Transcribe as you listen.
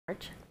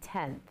March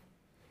 10th.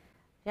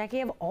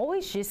 Jackie, I've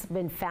always just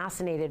been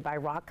fascinated by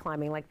rock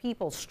climbing, like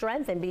people's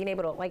strength and being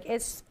able to, like,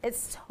 it's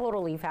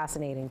totally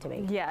fascinating to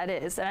me. Yeah,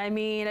 it is. I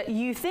mean,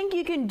 you think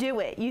you can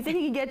do it. You think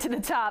you can get to the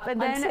top, and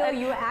then until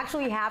you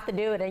actually have to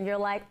do it, and you're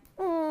like,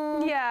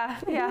 yeah.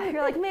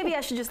 You're like, maybe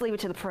I should just leave it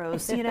to the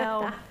pros, you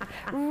know.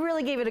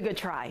 Really gave it a good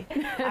try.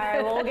 All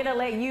right, well, we're going to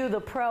let you, the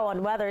pro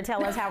on weather,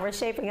 tell us how we're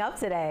shaping up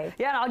today.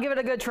 Yeah, I'll give it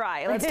a good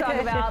try. Let's talk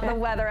about the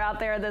weather out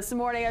there this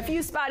morning. A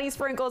few spotty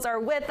sprinkles are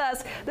with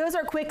us. Those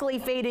are quickly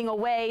fading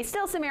away.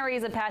 Still some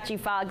areas of patchy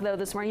fog, though,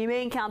 this morning. You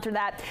may encounter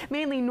that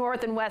mainly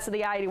north and west of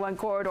the I-81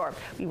 corridor.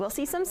 We will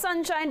see some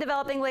sunshine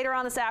developing later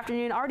on this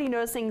afternoon. Already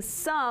noticing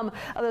some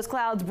of those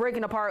clouds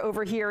breaking apart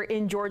over here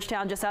in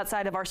Georgetown, just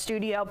outside of our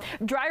studio.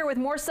 Drier with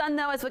more sun,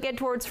 though, as we get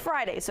towards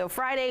Friday. So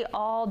Friday,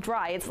 all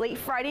dry. It's late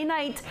Friday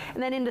night,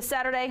 and then into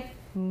Saturday,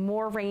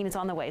 more rain is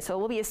on the way. So it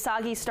will be a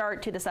soggy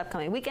start to this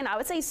upcoming weekend. I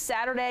would say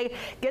Saturday,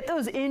 get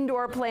those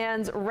indoor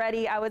plans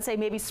ready. I would say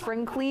maybe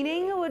spring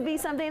cleaning would be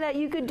something that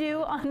you could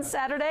do on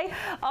Saturday.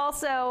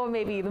 Also,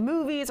 maybe the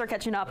movies or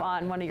catching up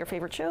on one of your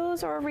favorite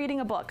shows or reading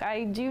a book.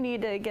 I do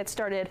need to get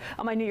started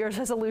on my New Year's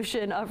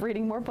resolution of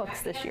reading more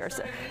books this year.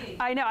 So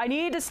I know I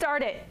need to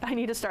start it.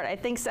 I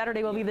think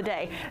Saturday will be the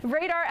day.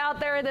 Radar out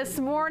there this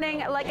morning.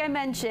 Like I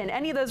mentioned,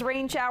 any of those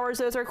rain showers,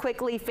 those are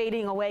quickly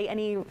fading away.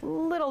 Any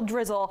little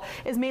drizzle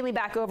is mainly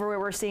back over where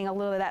we're seeing a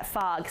little of that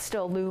fog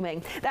still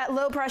looming. That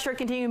low pressure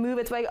continuing to move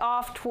its way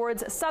off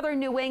towards southern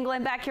New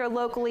England. Back here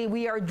locally,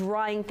 we are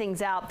drying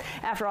things out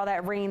after all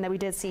that rain that we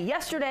did see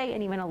yesterday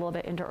and even a little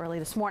bit into early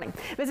this morning.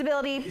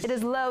 Visibility, it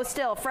is low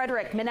still.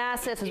 Frederick,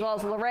 Manassas, as well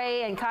as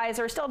Luray and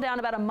Kaiser, still down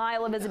about a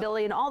mile of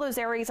visibility in all those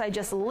areas I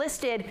just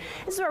listed.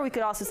 This is where we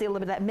could also see a little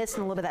bit of that mist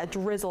and a little bit of that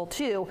drizzle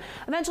too.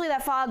 Eventually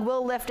that fog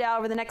will lift out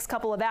over the next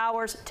couple of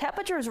hours.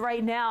 Temperatures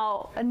right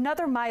now,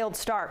 another mild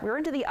start. We're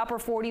into the upper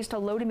 40s to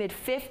low to mid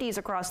 50s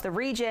across the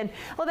region.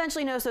 We'll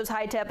eventually notice those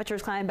high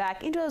temperatures climb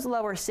back into those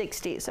lower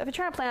 60s. So if you're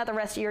trying to plan out the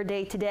rest of your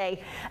day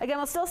today, again,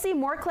 we'll still see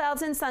more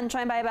clouds and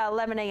sunshine by about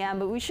 11 a.m.,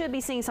 but we should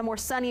be seeing some more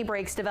sunny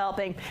breaks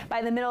developing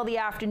by the middle of the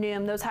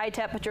afternoon. Those high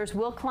temperatures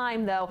will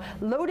climb, though,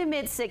 low to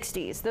mid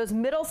 60s. Those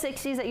middle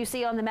 60s that you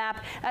see on the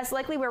map, that's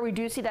likely where we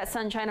do see that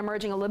sunshine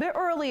emerging a little bit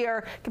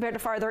earlier compared to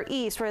farther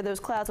east, where those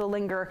clouds will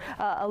linger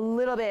a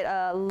little bit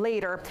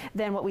later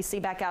than what we see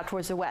back out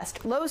towards the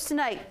west. Lows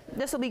tonight,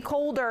 this will be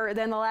colder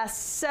than the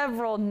last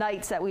several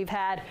nights that we've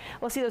had.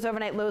 We'll see those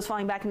overnight lows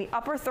falling back in the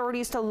upper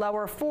 30s to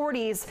lower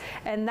 40s,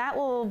 and that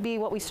will be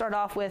what we start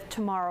off with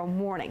tomorrow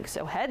morning.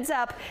 So heads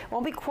up,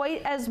 won't be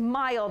quite as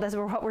mild as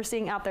what we're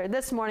seeing out there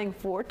this morning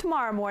for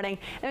tomorrow morning.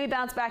 And we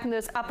bounce back into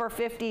those upper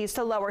 50s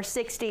to lower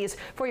 60s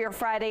for your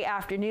Friday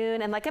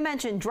afternoon. And like I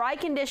mentioned, dry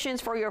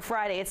conditions for your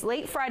Friday. It's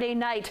late Friday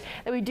night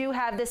that we do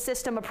have this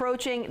system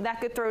approaching.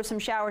 That could throw some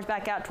showers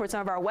back out towards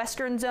some of our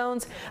western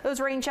zones. Those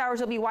rain showers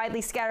will be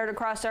widely scattered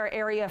across our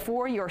area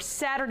for your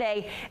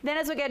Saturday. Then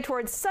as we get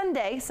towards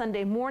Sunday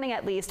morning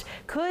at least,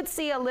 could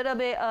see a little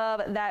bit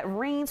of that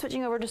rain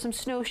switching over to some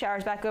snow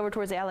showers back over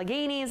towards the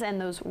Alleghenies and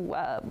those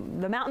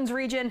the mountains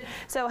region.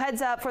 So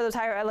heads up for those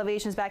higher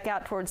elevations back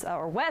out towards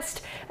our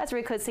west. That's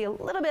where we could see a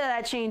little bit of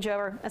that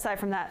changeover. Aside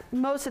from that,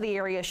 most of the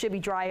area should be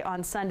dry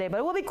on Sunday, but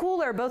it will be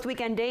cooler both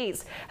weekend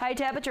days. High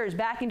temperatures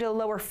back into the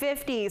lower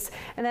 50s,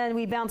 and then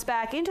we bounce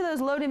back into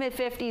those low to mid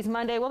 50s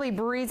Monday. Will be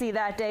breezy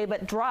that day,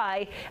 but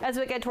dry as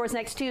we get towards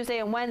next Tuesday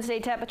and Wednesday.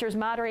 Temperatures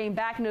moderating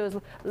back into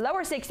those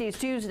lower 60s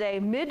Tuesday,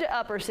 mid to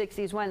upper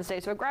 60s Wednesday.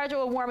 So a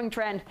gradual warming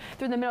trend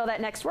through the middle of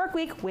that next work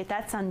week with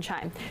that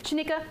sunshine.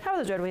 Shanika, how are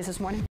those roadways this morning?